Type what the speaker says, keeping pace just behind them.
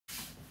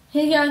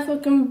Hey guys,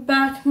 welcome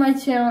back to my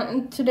channel.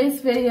 In today's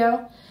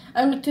video,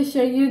 I'm going to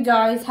show you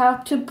guys how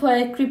to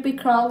play Creepy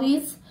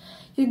Crawlies.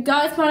 You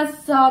guys might have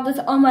saw this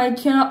on my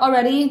channel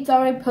already. It's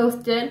already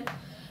posted.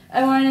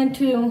 I wanted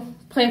to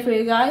play for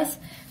you guys.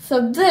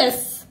 So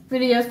this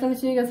video is going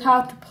to show you guys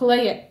how to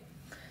play it.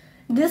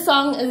 This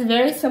song is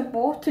very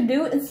simple to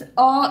do. It's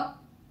all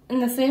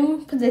in the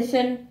same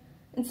position.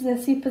 It's in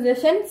the C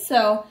position.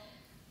 So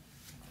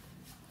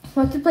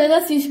once you play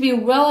this, you should be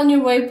well on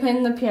your way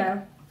playing the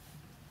piano.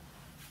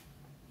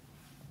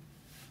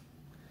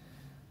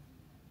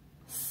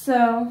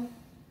 So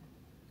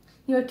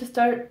you have to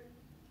start,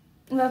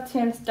 left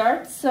hand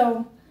starts.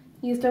 So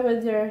you start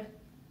with your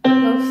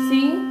low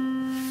C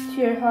to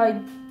your high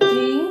G.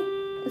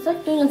 It's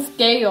like doing a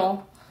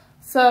scale.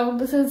 So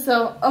this is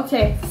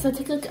okay. So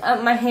take a look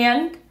at my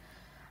hand.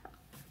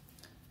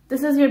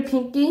 This is your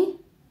pinky,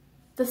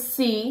 the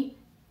C.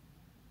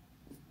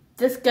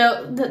 This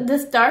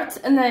starts,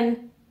 and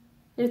then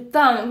your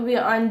thumb will be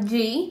on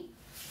G.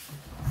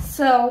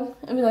 So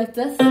it'll be like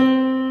this.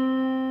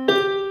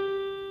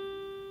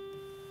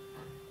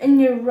 And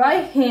your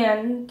right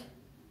hand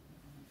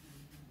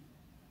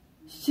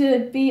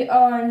should be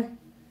on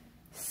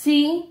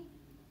C,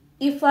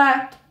 E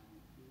flat,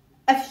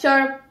 F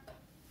sharp,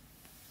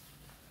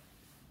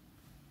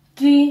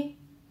 G,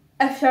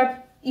 F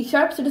sharp, E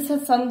sharp. So this is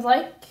what it sounds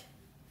like.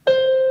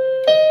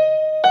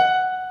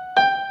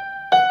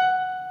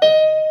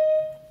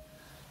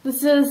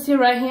 This is your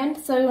right hand,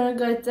 so you want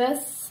to go like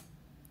this.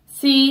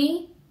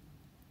 C,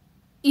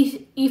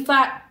 E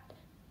flat,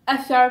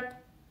 F sharp,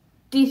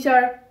 D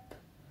sharp,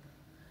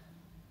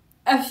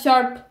 F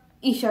sharp,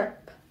 E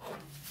sharp.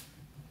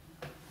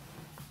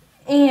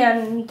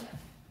 And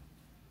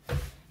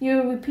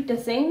you repeat the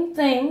same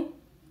thing.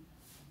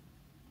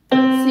 C,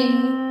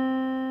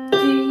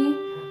 G,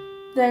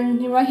 then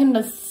your right hand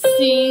does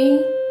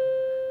C,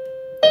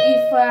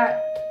 E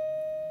flat,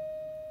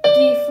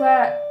 D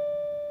flat,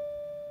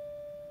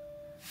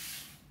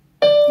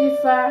 G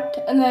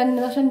flat, and then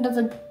the left hand does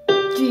a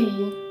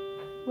G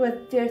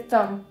with your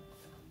thumb.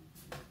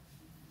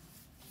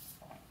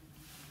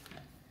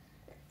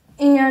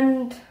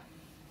 And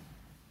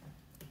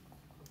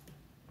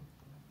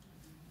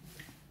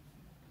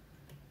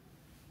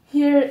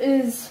here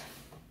is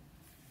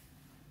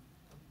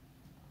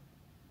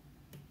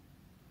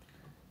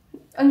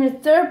on your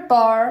third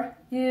bar,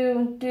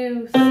 you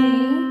do C,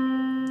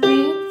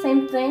 G,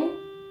 same thing.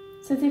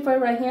 So C for your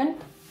right hand.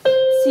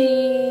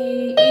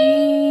 C,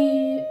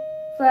 E,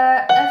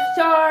 flat, F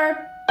sharp,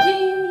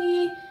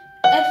 G,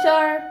 F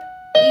sharp,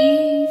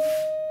 E.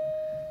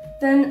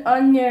 Then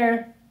on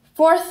your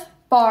fourth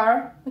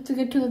bar, to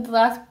get to the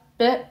last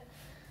bit,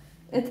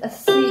 it's a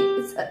C,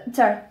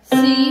 C,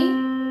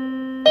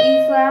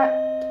 E flat,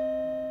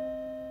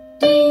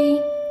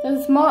 D,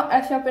 there's a small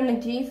F sharp and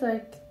a G, so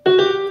like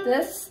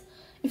this.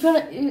 If you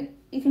want to,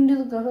 you can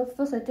do the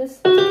first like this,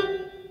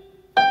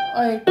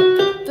 like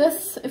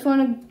this, if you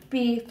want to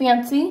be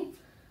fancy.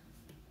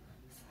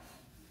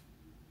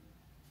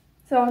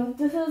 So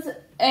this is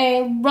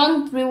a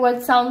run through what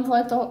it sounds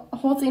like the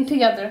whole thing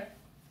together.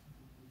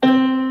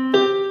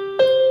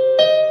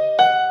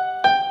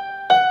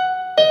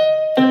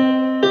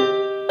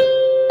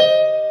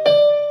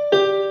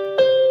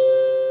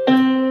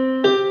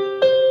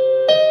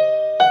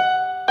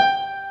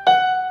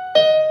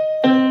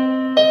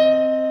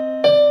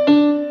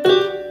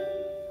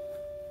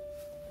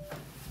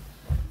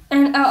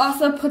 And I'll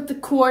also put the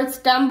chords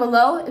down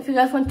below if you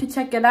guys want to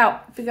check it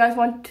out. If you guys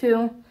want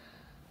to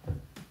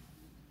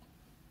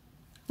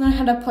learn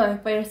how to play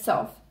by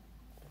yourself.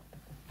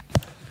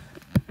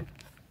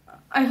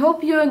 I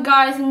hope you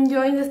guys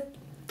enjoy this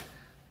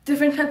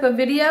different type of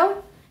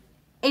video.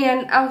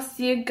 And I'll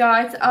see you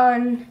guys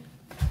on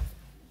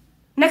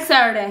next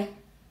Saturday.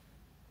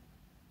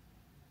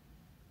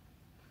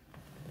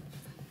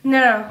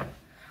 No.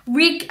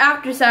 Week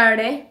after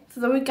Saturday.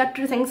 So the week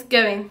after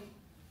Thanksgiving.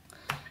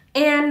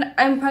 And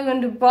I'm probably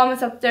going to do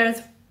Vlogmas up there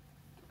as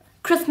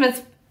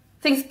Christmas,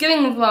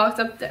 Thanksgiving vlogs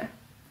up there.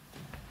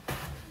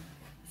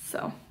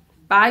 So,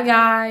 bye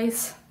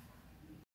guys.